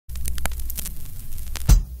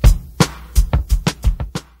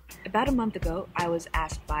About a month ago, I was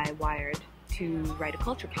asked by Wired to write a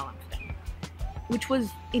culture column for them, which was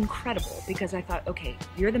incredible because I thought, okay,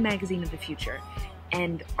 you're the magazine of the future,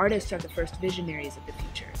 and artists are the first visionaries of the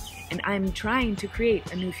future, and I'm trying to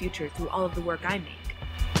create a new future through all of the work I make.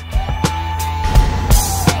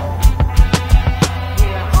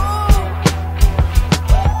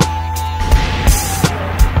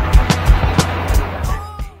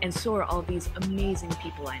 And so are all these amazing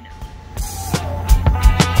people I know.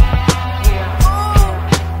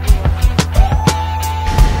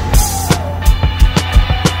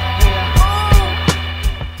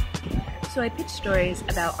 So I pitched stories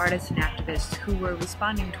about artists and activists who were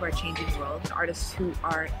responding to our changing world, artists who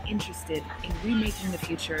are interested in remaking the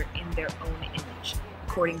future in their own image,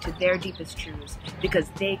 according to their deepest truths, because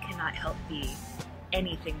they cannot help be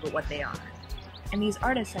anything but what they are. And these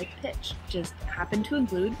artists I pitched just happen to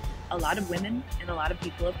include a lot of women and a lot of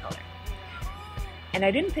people of color. And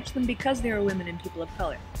I didn't pitch them because they were women and people of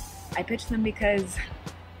color. I pitched them because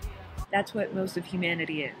that's what most of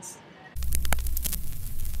humanity is.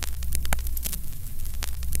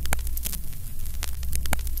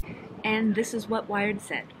 And this is what Wired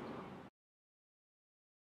said.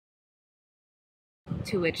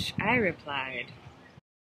 To which I replied,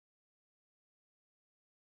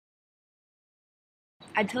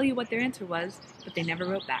 I'd tell you what their answer was, but they never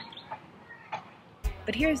wrote back.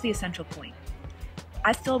 But here's the essential point.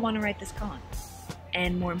 I still want to write this column.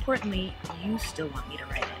 And more importantly, you still want me to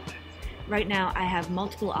write it. Right now, I have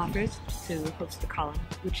multiple offers to host the column,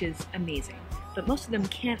 which is amazing. But most of them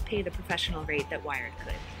can't pay the professional rate that Wired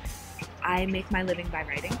could. I make my living by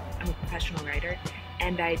writing. I'm a professional writer.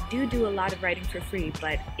 And I do a lot of writing for free,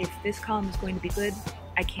 but if this column is going to be good,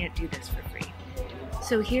 I can't do this for free.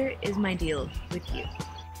 So here is my deal with you.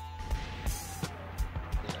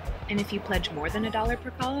 And if you pledge more than $1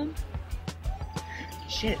 per column,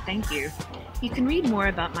 shit, thank you. You can read more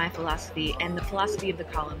about my philosophy and the philosophy of the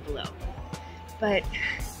column below. But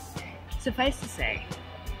suffice to say,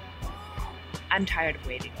 I'm tired of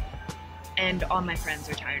waiting. And all my friends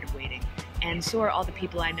are tired of waiting. And so are all the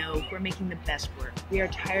people I know who are making the best work. We are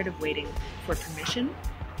tired of waiting for permission.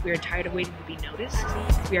 We are tired of waiting to be noticed.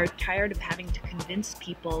 We are tired of having to convince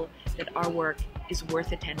people that our work is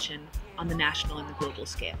worth attention on the national and the global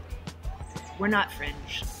scale. We're not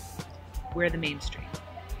fringe. We're the mainstream.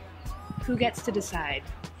 Who gets to decide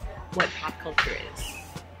what pop culture is?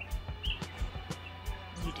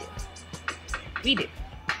 You do. We do.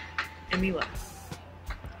 And we will.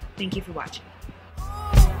 Thank you for watching.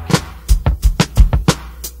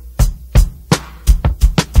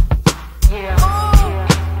 Yeah.